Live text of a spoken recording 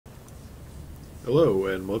Hello,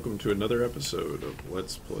 and welcome to another episode of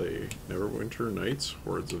Let's Play Neverwinter Nights,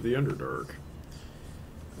 Hordes of the Underdark.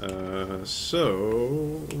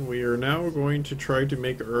 So, we are now going to try to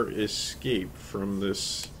make our escape from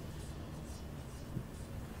this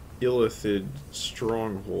illithid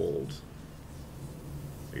stronghold.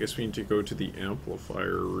 I guess we need to go to the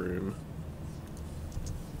amplifier room.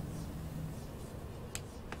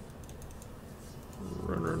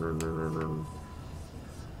 Run, run, run, run, run, run.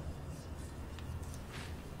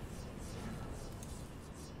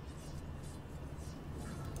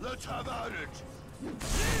 Let's have at it.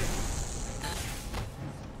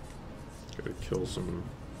 Gotta kill some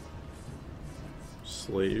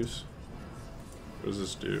slaves. What does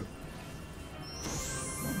this do?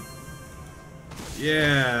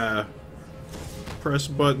 Yeah! Press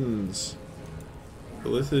buttons.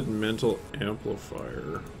 Illithid mental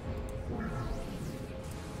amplifier.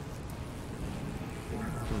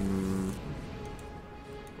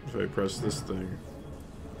 What if I press this thing?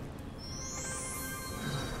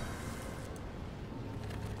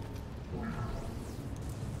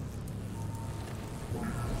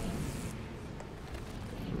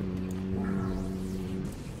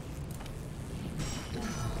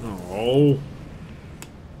 Oh.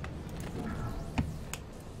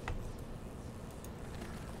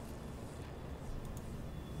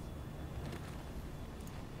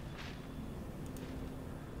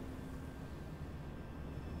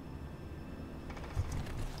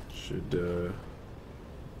 Should do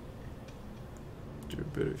a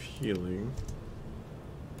bit of healing.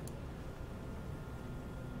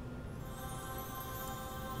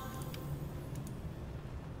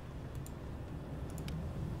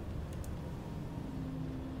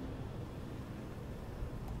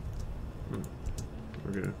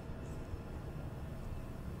 Okay.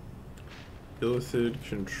 Illithid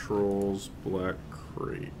controls Black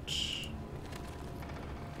Crate.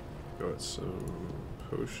 Got some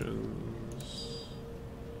potions.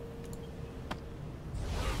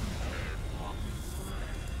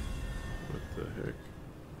 What the heck?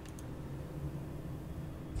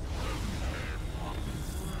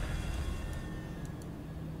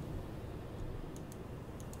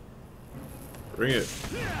 Bring it.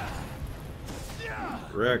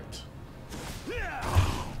 Correct.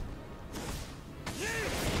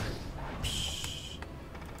 Psh.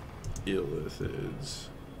 Illithids.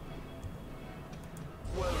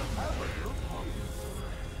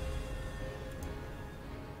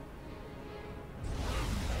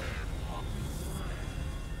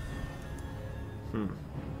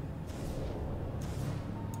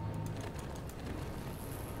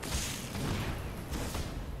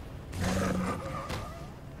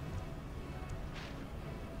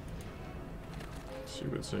 See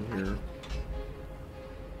what's in here.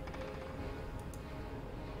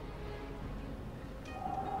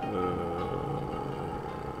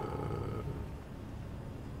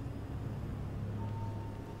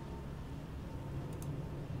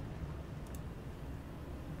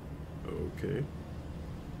 Okay.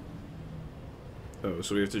 Oh,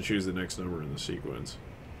 so we have to choose the next number in the sequence.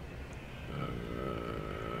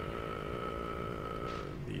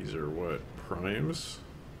 These are what? Primes?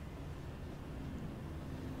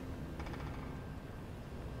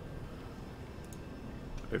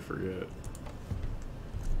 I forget.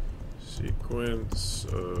 Sequence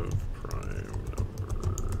of prime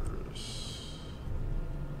numbers.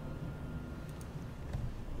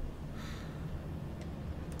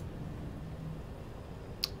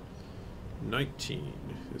 $19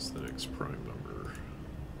 is the next prime number.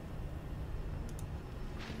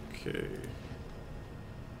 Okay.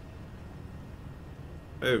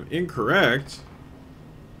 I have incorrect.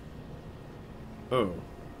 Oh.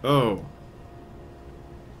 Oh.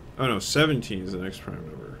 Oh no, 17 is the next prime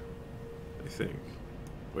number. I think.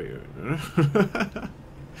 Wait, no.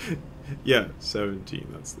 Yeah, 17,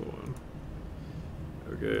 that's the one.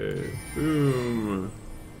 Okay, boom.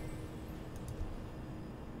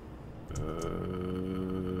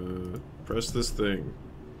 Press this thing.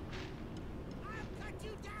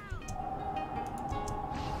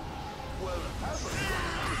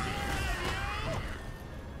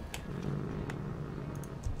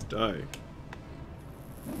 Die.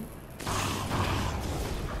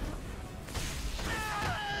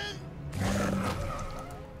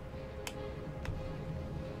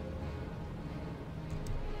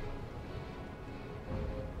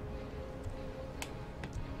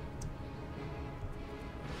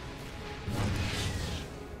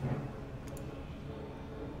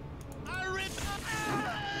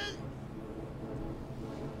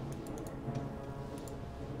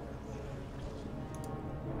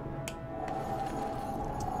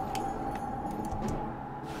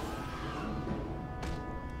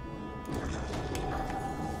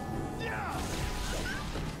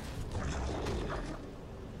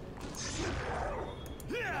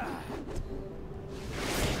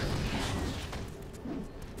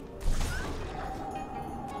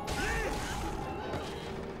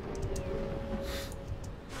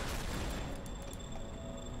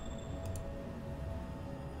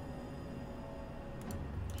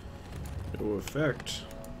 effect.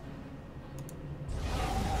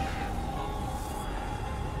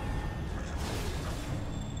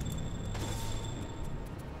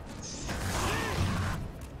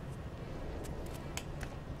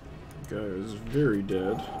 Guy is very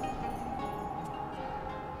dead.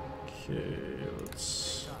 Okay,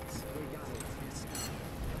 let's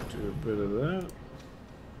do a bit of that.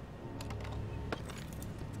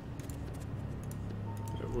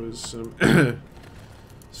 That was some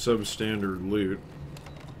substandard loot.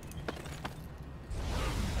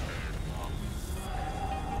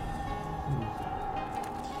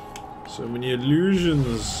 So many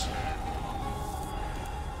illusions.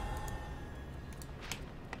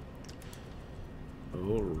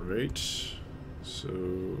 Alright. So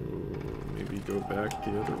maybe go back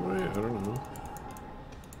the other way? I don't know.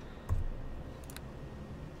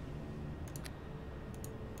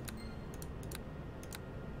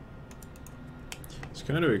 I was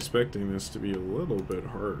kind of expecting this to be a little bit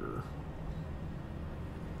harder.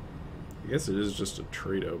 I guess it is just a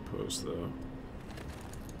trade outpost though.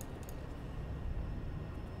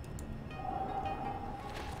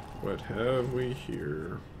 What have we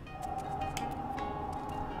here?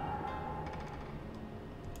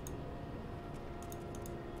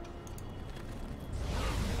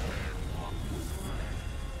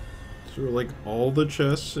 So like all the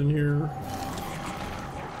chests in here?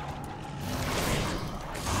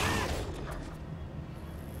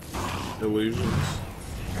 Illusions?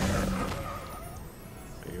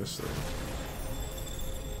 I guess so.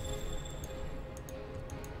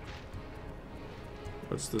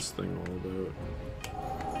 What's this thing all about?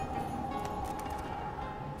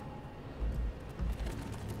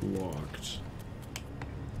 Locked.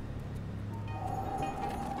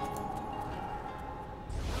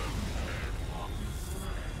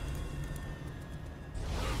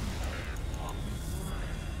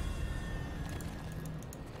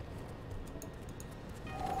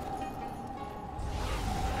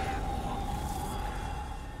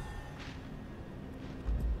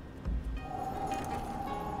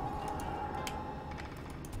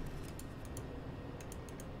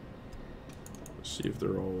 See if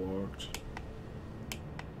they're all locked.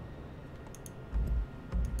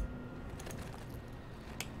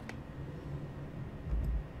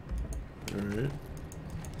 Alright.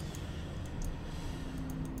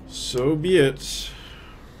 So be it.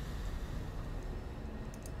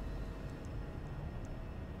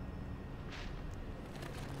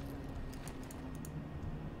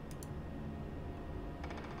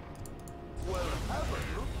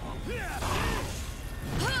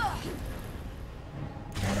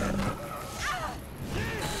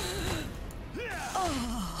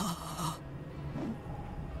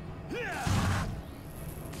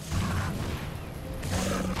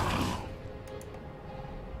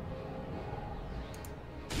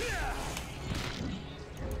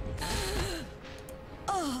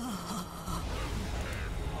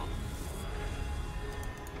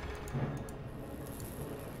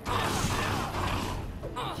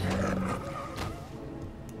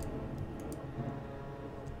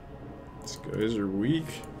 These guys are weak.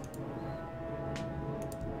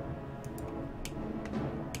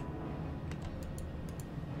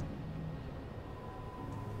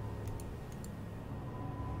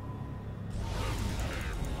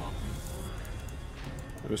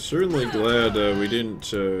 I was certainly glad we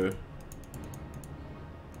didn't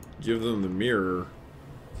give them the mirror,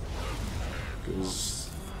 because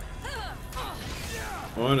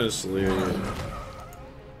honestly,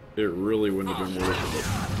 it really wouldn't have been worth it.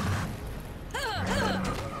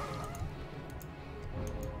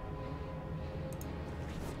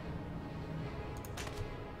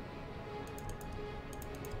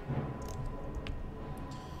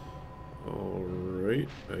 Alright,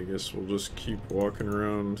 I guess we'll just keep walking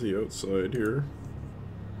around the outside here.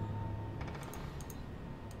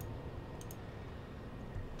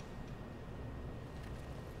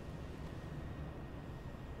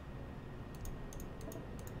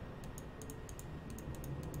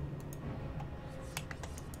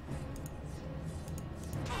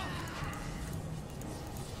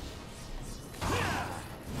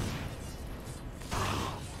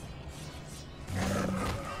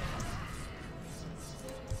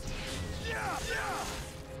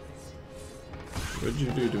 What'd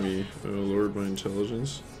you do to me? Lowered my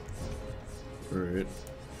intelligence? Alright.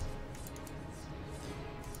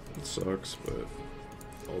 It sucks, but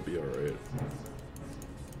I'll be alright.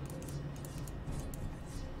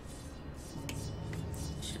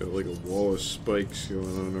 Just got like a wall of spikes going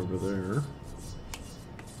on over there.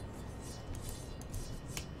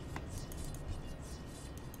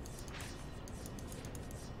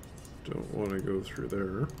 Don't want to go through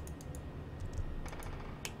there.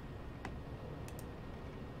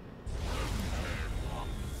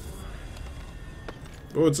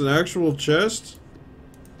 Oh, it's an actual chest?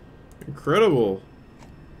 Incredible.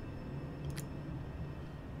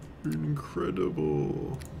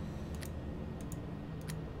 Incredible.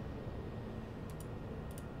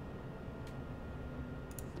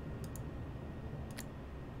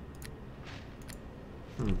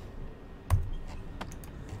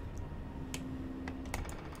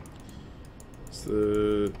 Is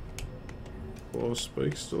the wall of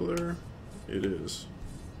spikes still there? It is.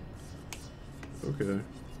 Okay.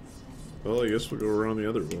 Well, I guess we'll go around the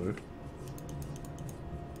other way.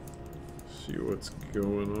 See what's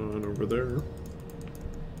going on over there.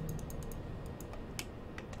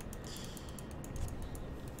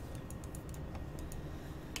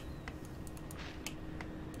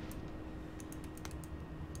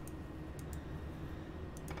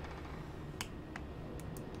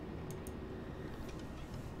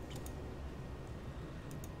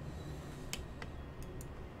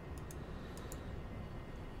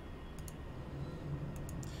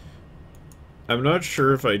 I'm not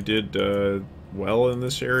sure if I did well in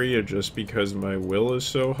this area just because my will is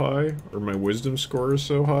so high, or my wisdom score is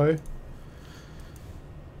so high.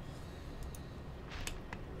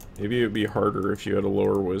 Maybe it would be harder if you had a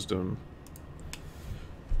lower wisdom.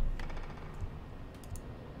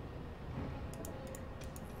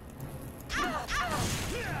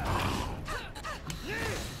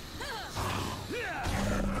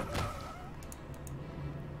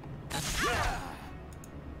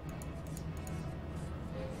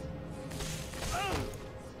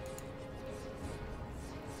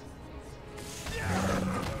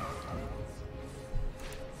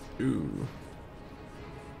 Ooh.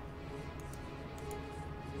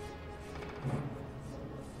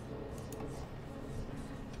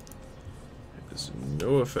 Has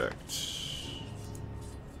no effect.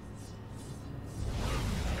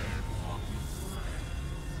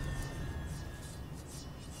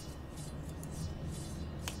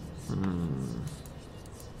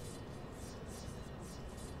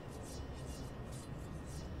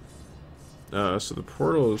 So the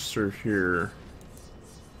portal is through here.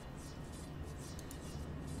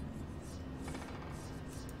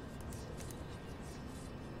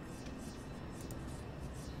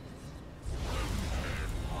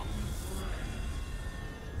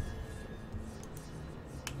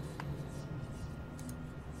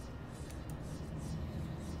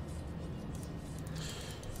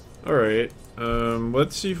 Alright,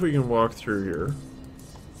 let's see if we can walk through here.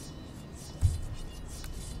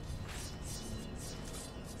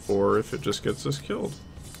 Or if it just gets us killed.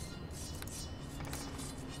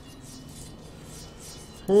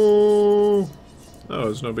 Oh! No,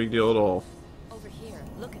 it's no big deal at all. Over here,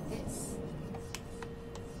 look at this.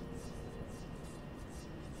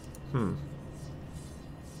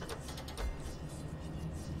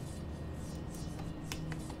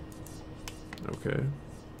 Okay.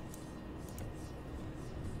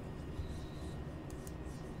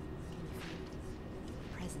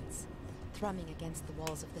 Presence, thrumming against the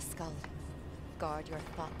walls of the skull. Guard your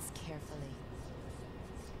thoughts carefully.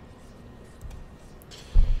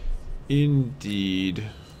 Indeed.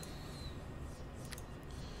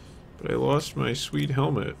 But I lost my sweet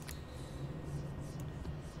helmet.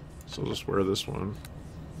 So I'll just wear this one.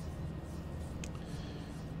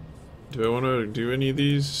 Do I want to do any of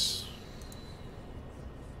these?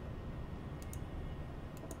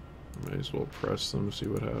 Might as well press them, see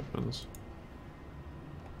what happens.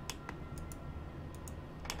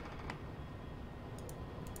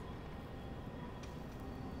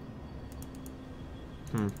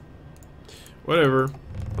 Whatever.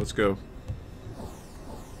 Let's go.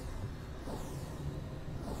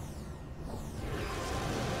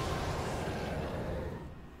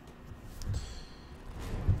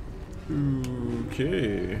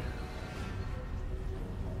 Okay.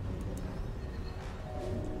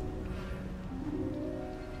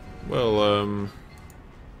 Well,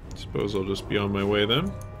 suppose I'll just be on my way then.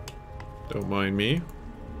 Don't mind me.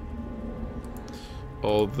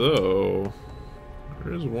 Although,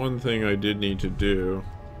 there is one thing I did need to do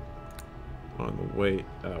on the way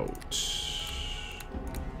out.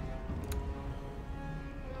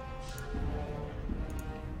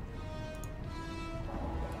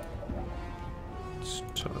 It's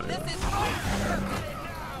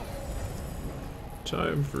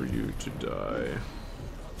time for you to die.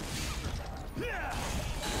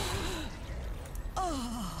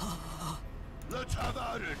 Let's have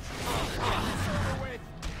at it.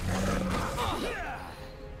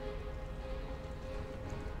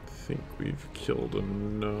 I think we've killed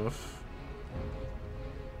enough.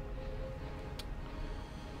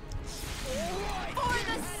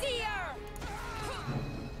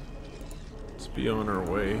 be on our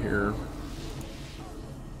way here.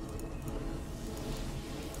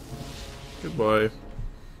 Goodbye.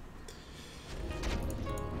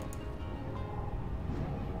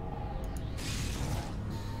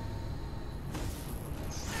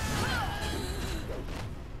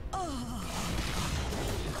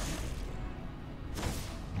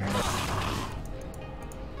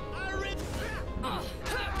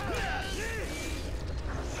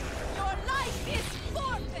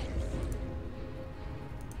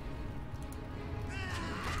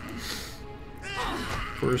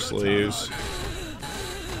 Poor slaves.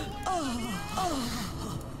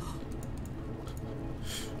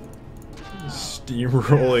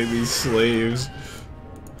 Steamrolling these slaves.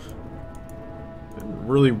 I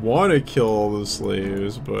really want to kill all the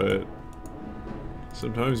slaves, but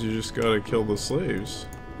sometimes you just gotta kill the slaves.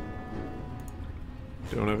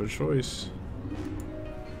 Don't have a choice.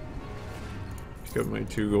 Pick up my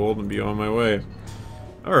 2 gold and be on my way.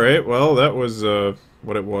 Alright, well, that was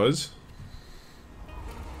what it was.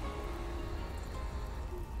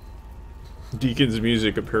 Deacon's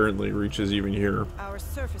music apparently reaches even here. Our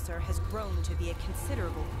surfacer has grown to be a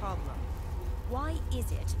considerable problem. Why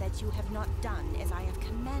is it that you have not done as I have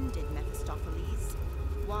commanded, Mephistopheles?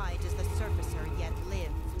 Why does the surfacer yet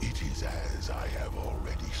live? It is as I have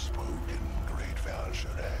already spoken, great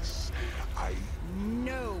Valcheress.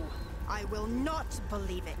 No! I will not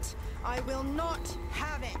believe it. I will not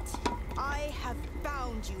have it. I have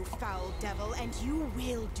bound you, foul devil, and you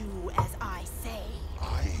will do as I say.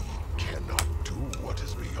 I cannot do what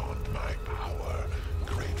is beyond my power,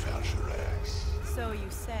 great Valcheress. So you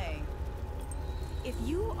say. If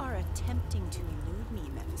you are attempting to elude me,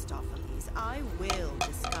 Mephistopheles, I will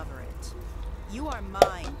discover it. You are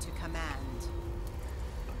mine to command.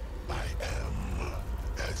 I am,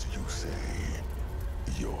 as you say,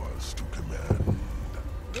 yours to command.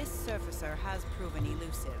 This surfacer has proven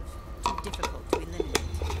elusive, too difficult to eliminate.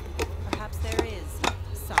 Perhaps there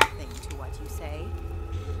is something to what you say.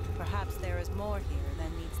 Perhaps there is more here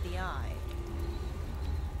than meets the eye.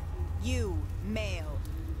 You, male,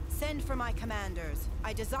 send for my commanders.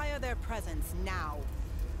 I desire their presence now.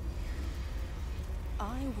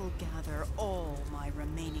 I will gather all my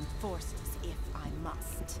remaining forces if I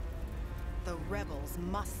must. The rebels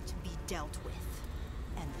must be dealt with,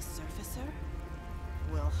 and the surfacer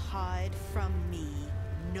will hide from me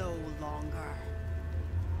no longer.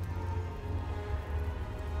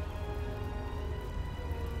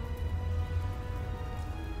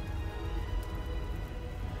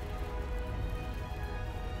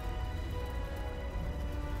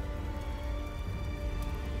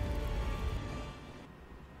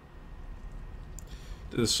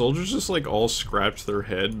 Did the soldiers just like all scratch their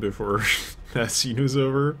head before that scene was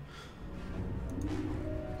over?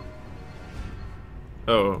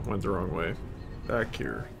 Oh, went the wrong way. Back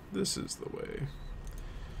here. This is the way.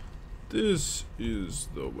 This is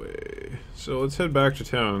the way. So let's head back to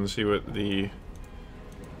town and see what the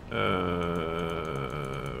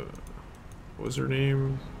what was her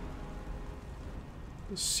name?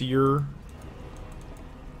 Seer.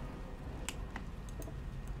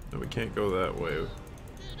 No, we can't go that way.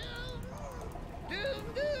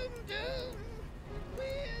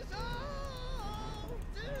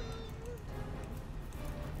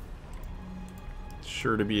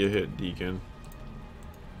 Sure to be a hit, Deacon.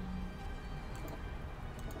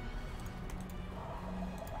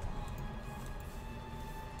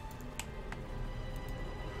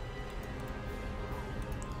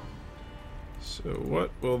 So what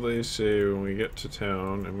will they say when we get to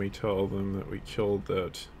town and we tell them that we killed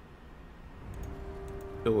that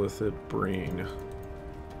illithid brain?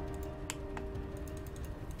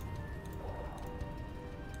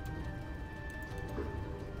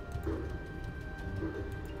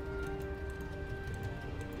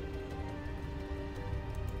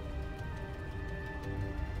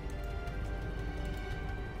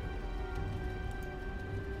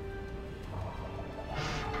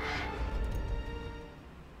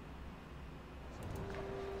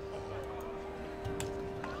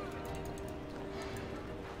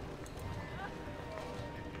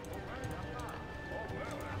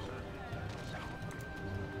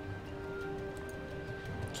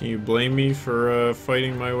 Can you blame me for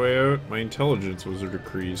fighting my way out? My intelligence was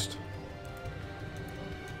decreased.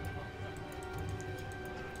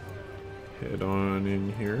 Head on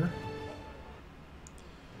in here.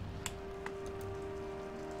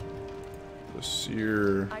 The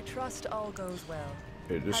seer. I trust all goes well.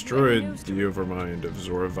 It destroyed the overmind of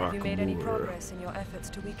Have you made any Zoravak. progress in your efforts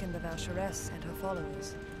to weaken the Valcheress and her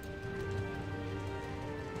followers?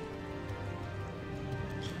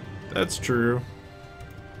 That's true.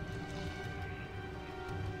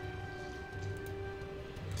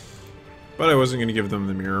 But I wasn't going to give them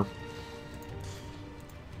the mirror.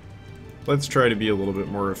 Let's try to be a little bit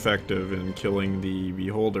more effective in killing the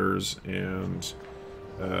beholders and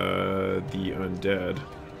the undead.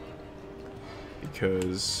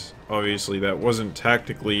 Because obviously that wasn't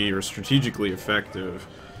tactically or strategically effective.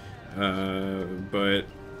 But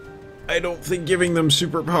I don't think giving them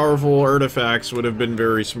super powerful artifacts would have been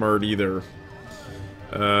very smart either.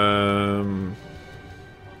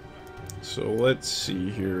 So let's see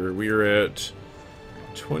here. We are at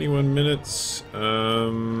 21 minutes. You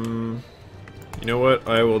know what?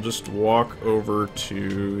 I will just walk over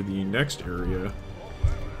to the next area.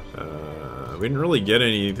 We didn't really get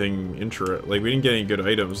anything like we didn't get any good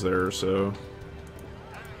items there, so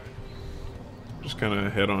just kind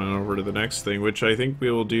of head on over to the next thing, which I think we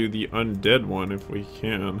will do the undead one if we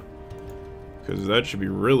can, because that should be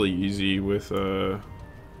really easy with a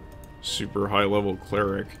super high level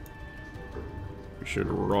cleric. We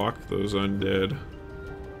should rock those undead.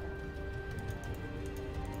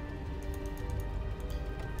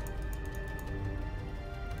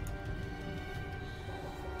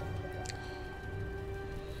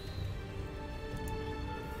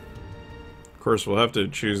 Of course, we'll have to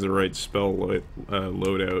choose the right spell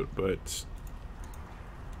loadout, but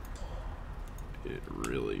it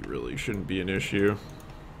really shouldn't be an issue.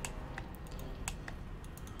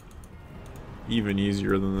 Even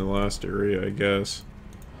easier than the last area, I guess.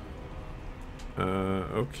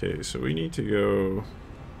 Okay, so we need to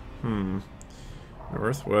go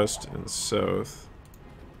northwest and south.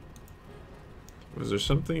 Was there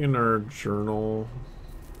something in our journal?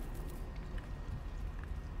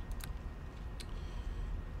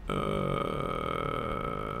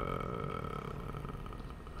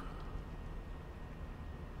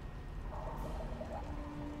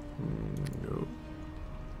 Nope.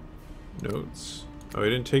 Notes. Oh, I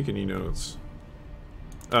didn't take any notes.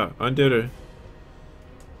 Ah, undead.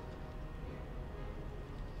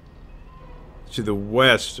 To the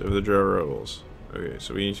west of the Drow Rebels. Okay,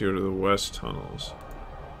 so we need to go to the west tunnels.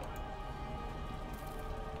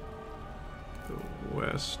 The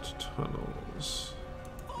west tunnels.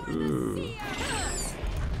 Ooh.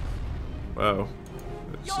 Wow.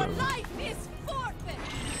 That's, Your life is forfeit.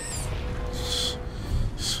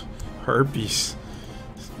 Harpies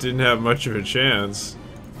didn't have much of a chance.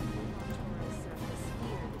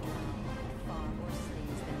 Far worse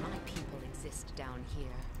things than my people exist down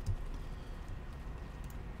here.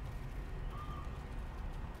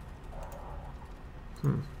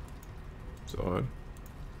 It's odd.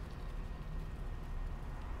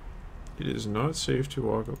 It is not safe to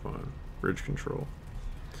walk upon. Bridge control.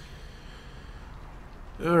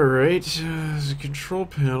 Alright, there's a control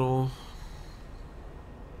panel.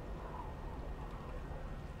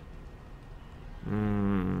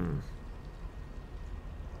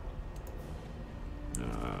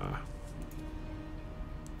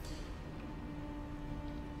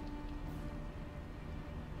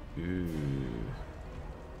 Ooh.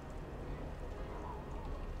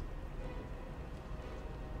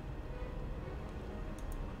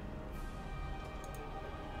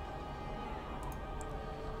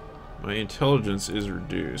 My intelligence is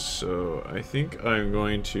reduced, so I think I'm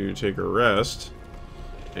going to take a rest,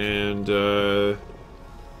 and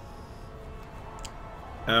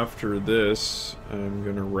after this, I'm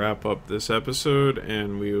going to wrap up this episode,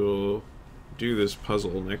 and we will do this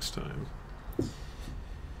puzzle next time.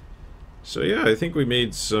 So yeah, I think we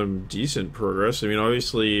made some decent progress. I mean,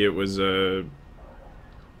 obviously it was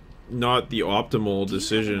not the optimal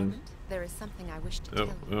decision. There is something I wish to tell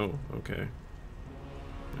you. Oh, okay.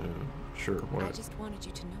 Sure, what? I just wanted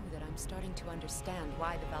you to know that I'm starting to understand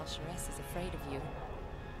why the Valsharess is afraid of you,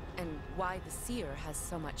 and why the Seer has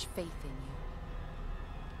so much faith in you.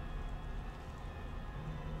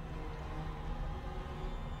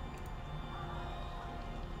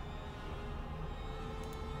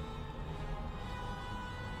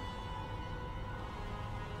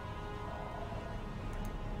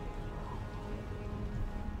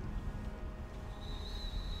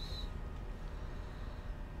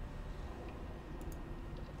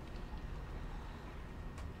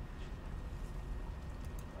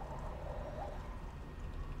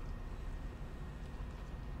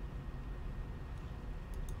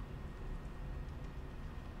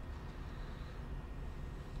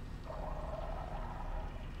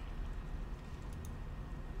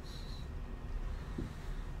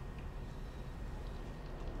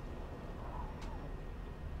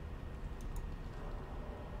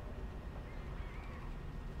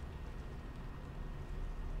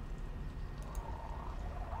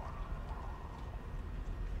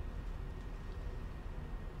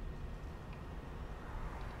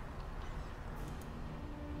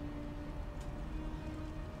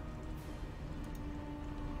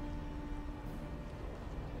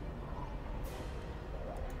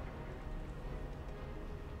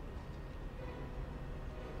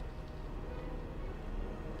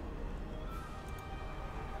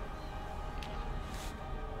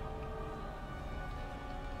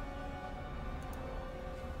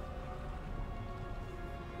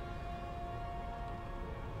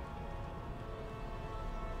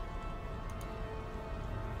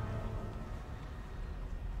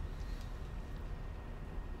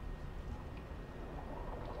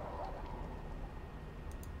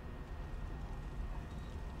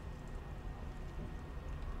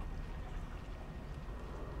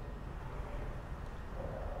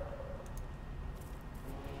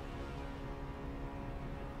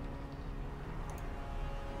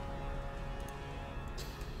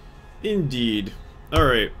 Indeed.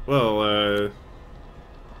 Alright, well,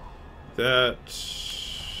 that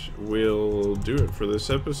will do it for this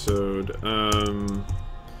episode.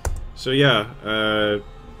 So yeah,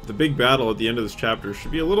 the big battle at the end of this chapter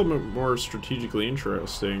should be a little bit more strategically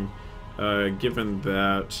interesting, given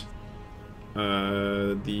that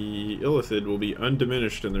the Illithid will be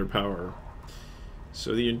undiminished in their power.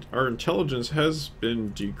 So our intelligence has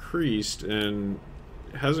been decreased and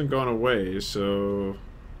hasn't gone away, so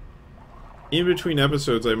in between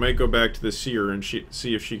episodes I might go back to the Seer and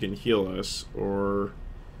see if she can heal us, or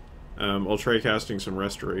I'll try casting some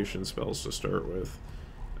restoration spells to start with.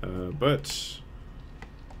 But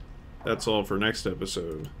that's all for next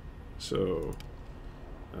episode, so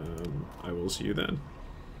I will see you then.